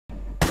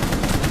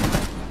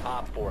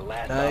Op 4,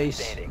 last Nice.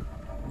 stop standing.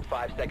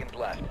 5 seconds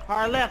left.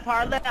 Hard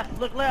left,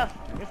 look left.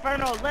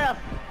 Inferno,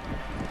 left.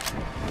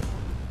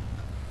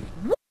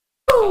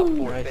 Op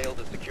 4 Nice. failed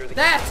to secure the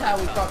That's how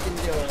we fucking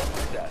do it.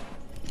 success.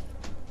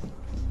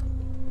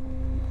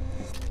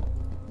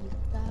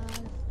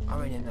 I'll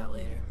read in that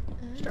later.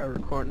 Start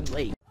recording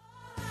late.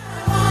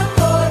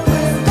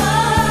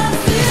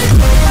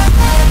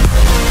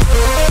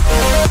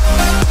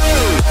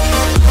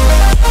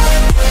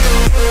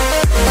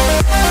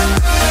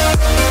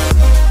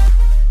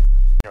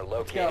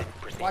 Go.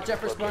 Watch out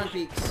for spawn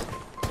peaks.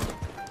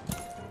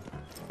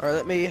 Alright,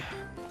 let me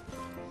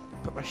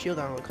put my shield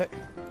on real quick.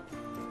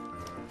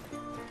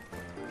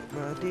 My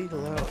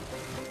deagle out.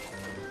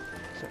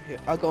 So here,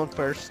 I'll go in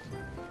first.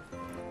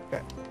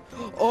 Okay.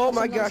 Oh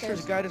my gosh,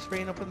 there's a guy just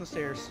ran up on the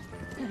stairs.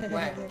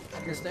 Where?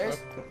 Up the stairs?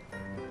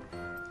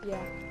 Yeah.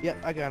 Yep,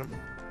 I got him.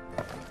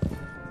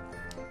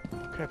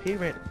 Crap, he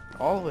ran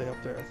all the way up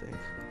there, I think.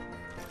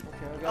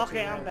 Okay, I got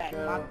Okay, you. I'm back.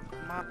 Go.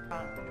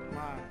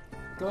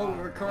 Go,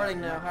 we're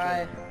recording now.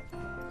 Hi.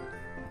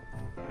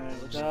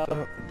 What's up?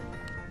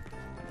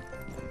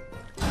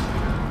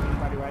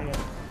 Anybody right here?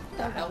 What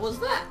the hell was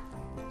that?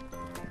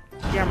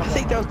 I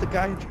think that was the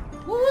guy.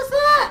 What was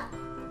that?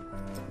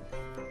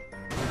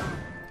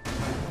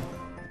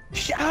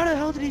 How the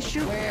hell did he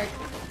shoot? Where?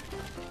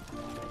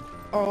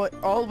 Oh,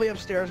 all the way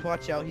upstairs.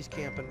 Watch out, he's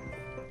camping.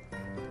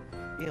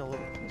 You know,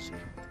 little pussy.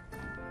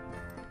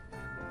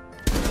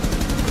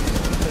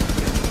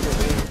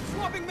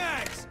 Swapping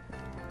mags.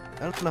 I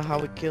don't know how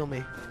it kill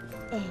me.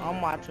 I'm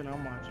watching.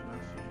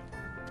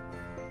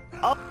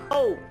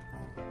 Oh!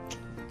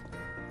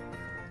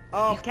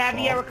 Oh,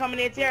 Caviera coming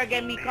to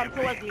interrogate me. Come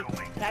towards me.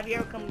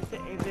 Caviera coming to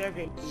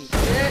interrogate me.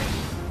 Shit.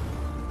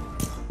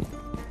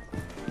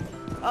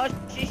 Oh,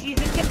 she's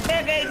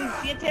interrogating.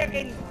 She's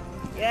interrogating.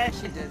 Yeah,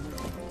 She did.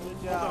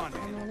 Good Hold job.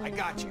 on, I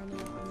got you.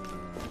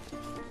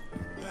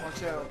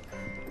 Watch out.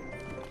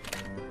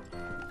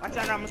 Watch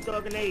out, I'm gonna throw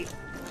a grenade.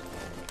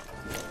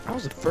 I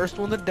was the first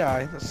one to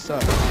die. That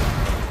sucks.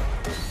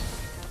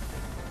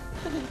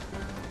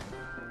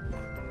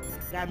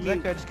 Got me.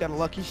 That guy just got a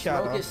lucky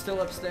shot Smoke off. is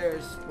still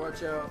upstairs.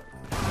 Watch out.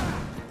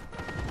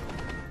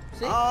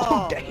 See?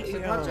 Oh,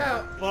 damn. Watch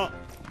out. fuck.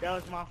 That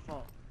was my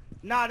fault.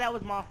 Nah, that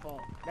was my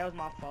fault.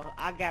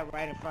 I got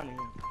right in front of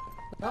him.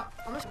 Oh,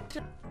 I'm just...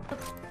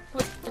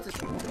 What's this?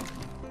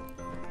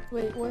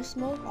 Wait, was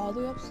smoke all the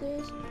way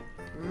upstairs?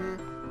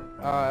 Mm-hmm.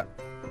 Yeah.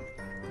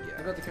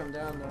 I'm about to come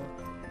down though.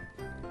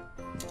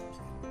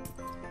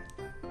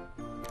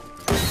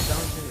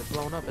 Down's gonna get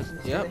blown up, isn't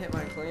it? He's gonna hit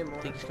my claymore.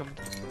 I think he's coming.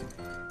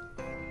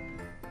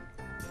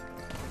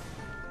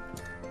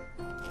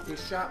 He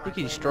shot I my think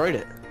he claymore. destroyed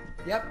it.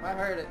 Yep, I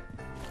heard it.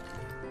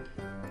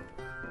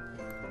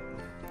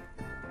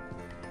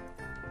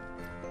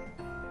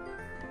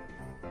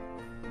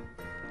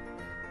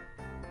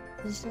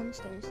 Is he still on the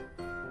stairs?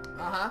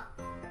 Uh-huh.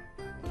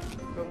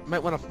 Might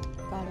wanna.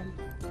 Got him.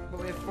 But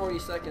we have 40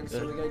 seconds,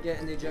 so we gotta get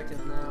in the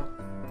objective now.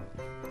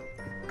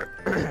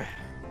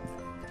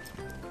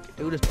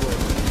 Do this, boy.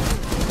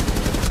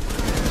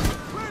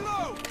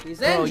 Reload.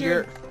 He's Oh, injured!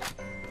 you're.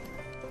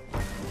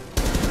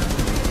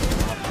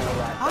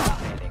 Last stop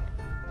standing.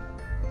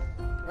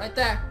 Right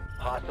there.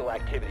 Hostile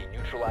activity.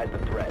 Neutralize the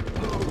threat.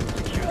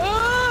 Secure the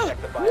Ah!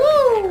 protect the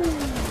Woo!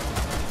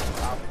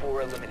 biohazard. Op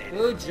 4 eliminated.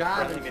 Good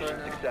job, Friendly mission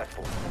Inferno.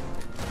 successful.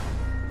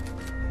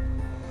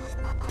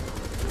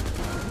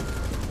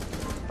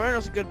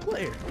 Inferno's a good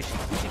player. We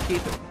should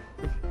keep him.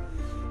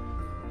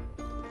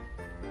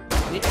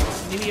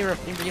 Need me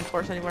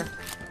reinforce anywhere?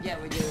 Yeah,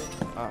 we do.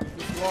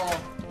 This wall.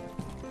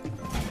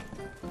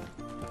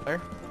 Where?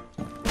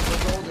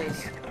 Where gold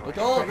is.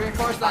 Gold,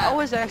 reinforce I that.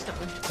 always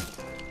accidentally.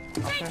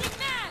 Okay.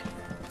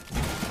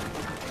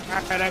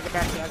 Alright, I got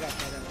you.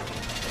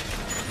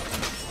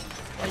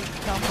 Why you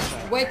tell me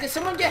that? Wait, did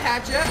someone get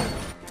hatched yet?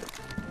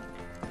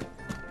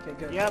 Okay,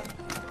 good. Yep.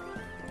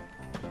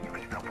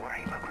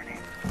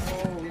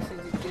 Oh, we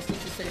just need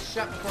to say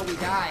shut before we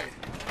die.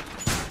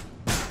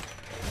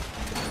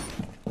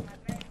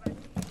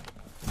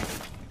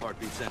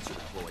 Heartbeat sensor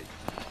deployed.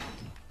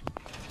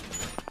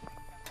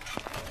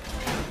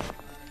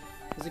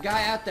 There's a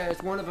guy out there.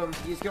 It's one of them.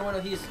 He's trying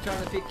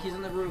to peek. He's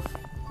on the roof.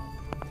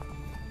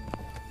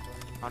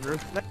 On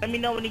roof. Let me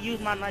know when to use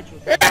my nitro.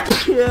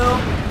 Kill.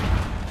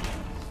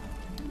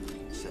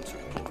 Sensor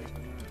deployed.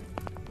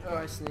 Oh,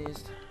 I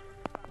sneezed.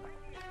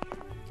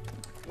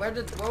 Where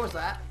was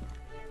that?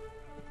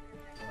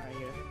 Right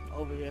here.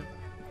 Over here.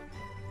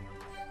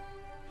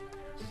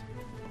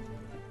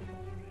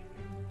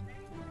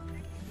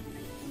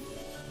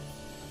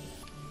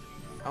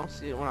 I don't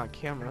see it when on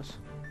cameras.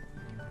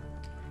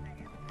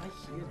 I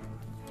hear them.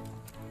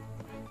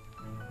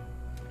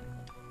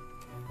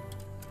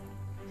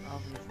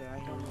 Obviously, I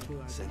hear him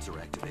too. Sensor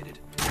activated.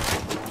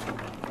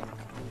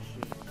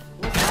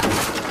 What's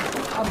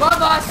that?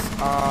 Above us!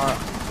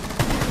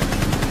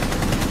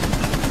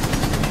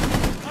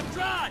 I'm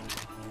dry.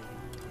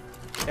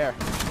 There.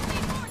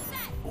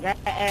 That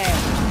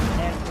ass.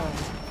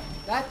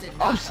 That did Oh,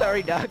 not I'm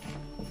sorry, Doc.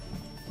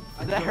 I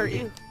Did that don't hurt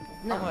think- you?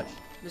 No. How much?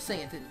 Just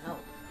saying it didn't help.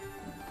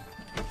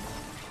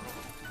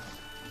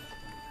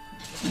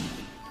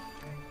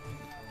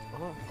 Oh,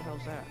 what the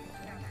hell's that?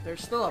 They're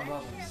still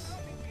above us.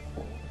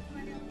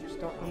 Just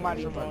don't.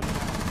 Somebody Somebody. thrown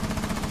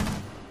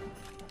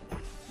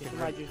Yeah,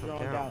 Somebody just come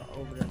thrown down. down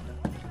over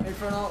there.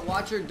 Infernal,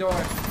 watch your door.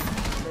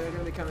 They're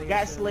gonna be coming in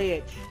Got soon.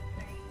 sledge.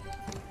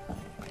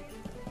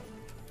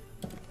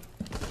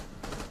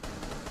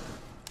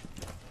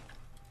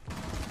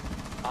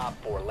 Op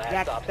 4, last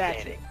Got stop that.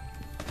 standing.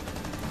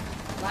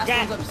 Last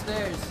Got- one's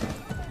upstairs.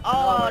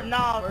 Oh Lord, no,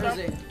 where is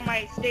he?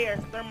 thermite stairs,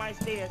 thermite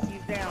stairs.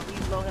 He's down.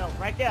 He's low health.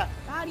 Right there.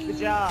 Body. Good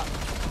job.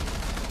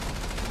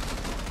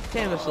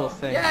 Damn this little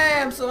thing.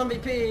 Yay, I'm still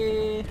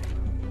MVP.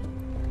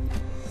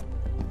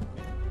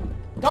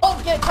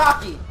 Don't get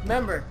cocky.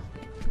 Remember.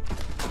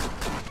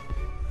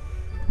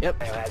 Yep.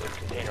 Biohazard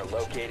container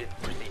located.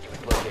 Proceed to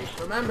its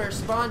location. Remember,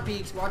 spawn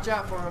peaks. Watch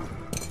out for them.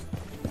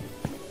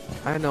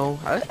 I know.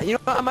 You know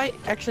what? I might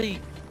actually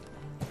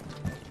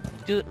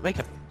make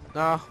a.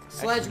 No.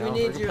 Sledge, actually, we no,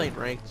 need we're you. playing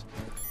ranked.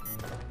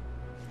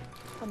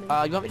 Coming.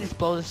 You want me to just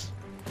blow this?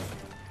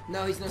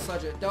 No, he's no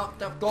sledge it. Don't.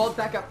 Gold,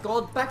 back up.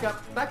 Gold, back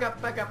up. Back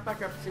up. Back up.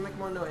 Back up. So you make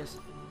more noise.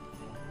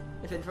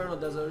 If Infernal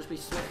does, it'll just be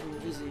swift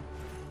and easy.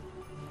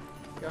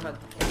 Go ahead.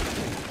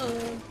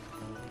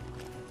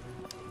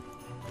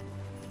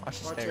 Watch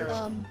the Watch stairs.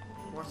 out.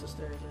 Watch the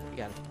stairs. You Man.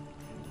 got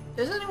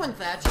it. Is anyone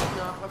thatching?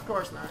 No, of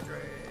course not.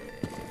 Great.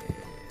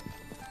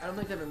 I don't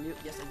think they have a mute.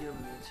 Yes, I do have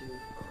a mute too.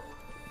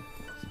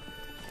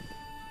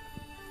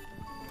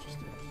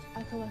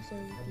 I come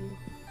upstairs with you.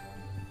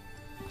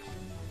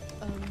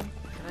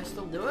 Can I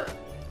still do it?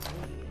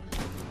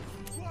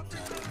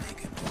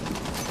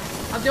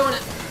 I'm doing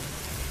it.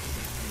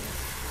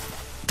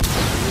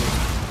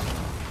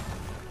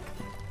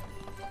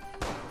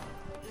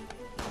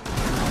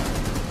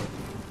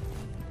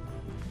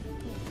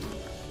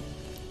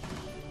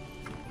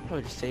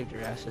 Probably just saved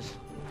your asses.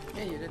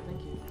 Yeah, you did.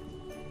 Thank you.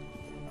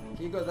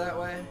 Can you go that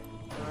way?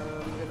 I'm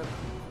gonna.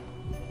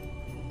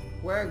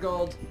 Where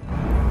gold?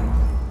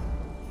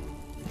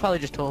 Probably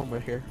just told him we're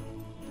here.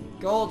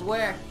 Gold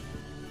where?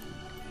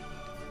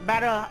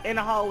 Better in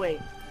the hallway.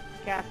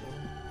 Castle.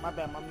 My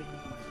bad.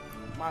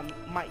 My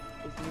mic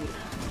is muted.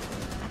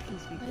 I can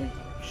speak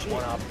that. Shit.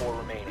 One Op 4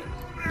 remaining.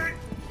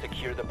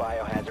 Secure the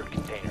biohazard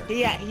container.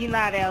 He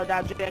not out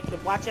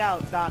objective. Watch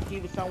out, Doc. He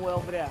was somewhere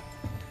over there.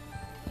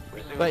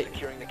 Resume Wait.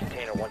 securing the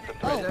container once the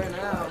Right threat there is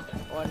now.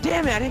 neutralized. Or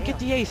Damn it! not. I didn't get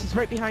the ace. It's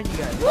right behind you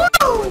guys.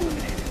 Woo!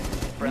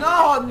 Friendly.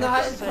 No, I'm not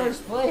in That's the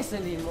first place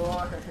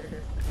anymore.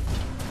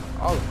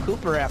 Oh, the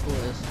Cooper apple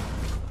is.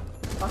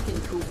 Fucking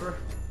Cooper.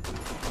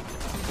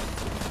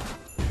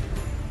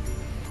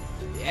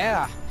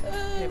 Yeah.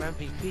 Damn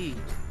MVP.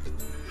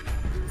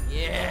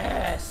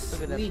 Yes!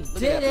 Look at that. We Look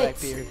did at that it!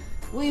 Blackbeard.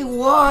 We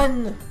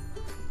won!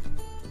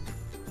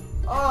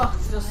 Oh,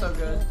 it feels so I good.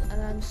 killed,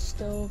 and I'm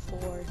still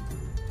fourth.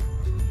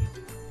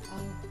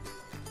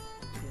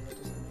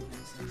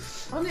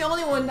 I'm the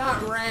only one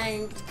not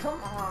ranked. Come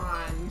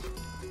on.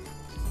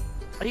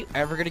 Are you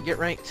ever gonna get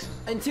ranked?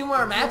 In 2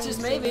 more matches,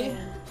 maybe.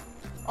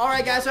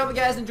 Alright guys, hope you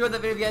guys enjoyed the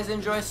video. If you guys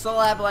enjoyed,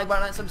 slap a like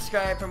button and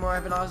subscribe for more.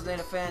 Have an awesome day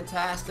and a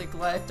fantastic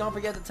life. Don't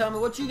forget to tell me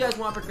what you guys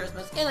want for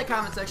Christmas in the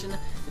comment section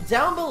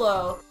down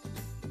below.